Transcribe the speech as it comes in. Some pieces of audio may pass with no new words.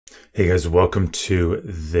Hey guys, welcome to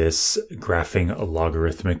this graphing a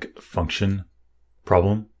logarithmic function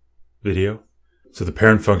problem video. So the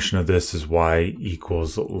parent function of this is y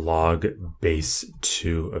equals log base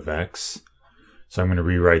 2 of x. So I'm going to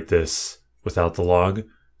rewrite this without the log.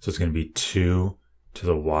 So it's going to be 2 to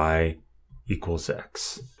the y equals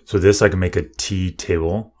x. So this I can make a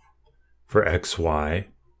t-table for x, y.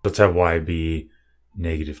 Let's have y be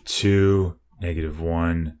 -2,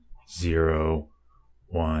 -1, 0,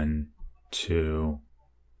 1, 2,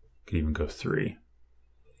 could even go 3.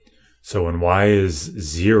 So when y is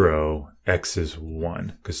 0, x is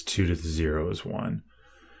 1, because 2 to the 0 is 1.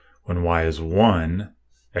 When y is 1,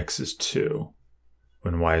 x is 2.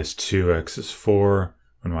 When y is 2, x is 4.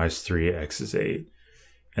 When y is 3, x is 8.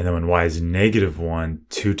 And then when y is -1,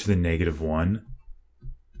 2 to the -1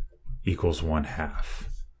 equals 1/2.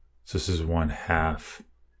 So this is 1/2,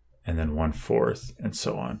 and then 1/4, and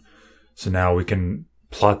so on. So now we can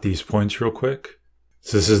plot these points real quick.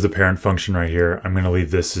 So this is the parent function right here. I'm going to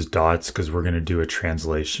leave this as dots because we're going to do a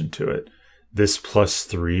translation to it. This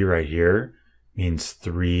 +3 right here means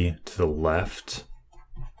 3 to the left.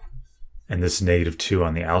 And this -2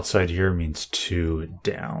 on the outside here means 2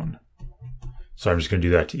 down. So I'm just going to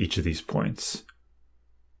do that to each of these points.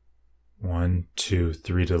 1, 2,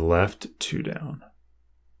 3 to the left, 2 down.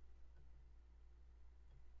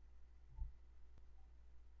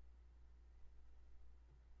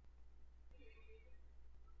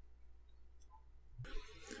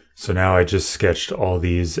 So now I just sketched all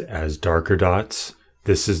these as darker dots.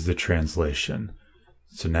 This is the translation.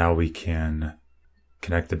 So now we can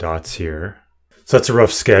connect the dots here. So that's a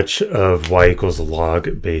rough sketch of y equals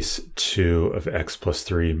log base 2 of x plus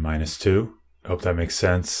 3 minus 2. I hope that makes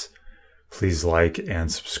sense. Please like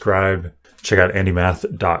and subscribe. Check out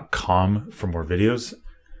andymath.com for more videos.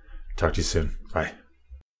 Talk to you soon. Bye.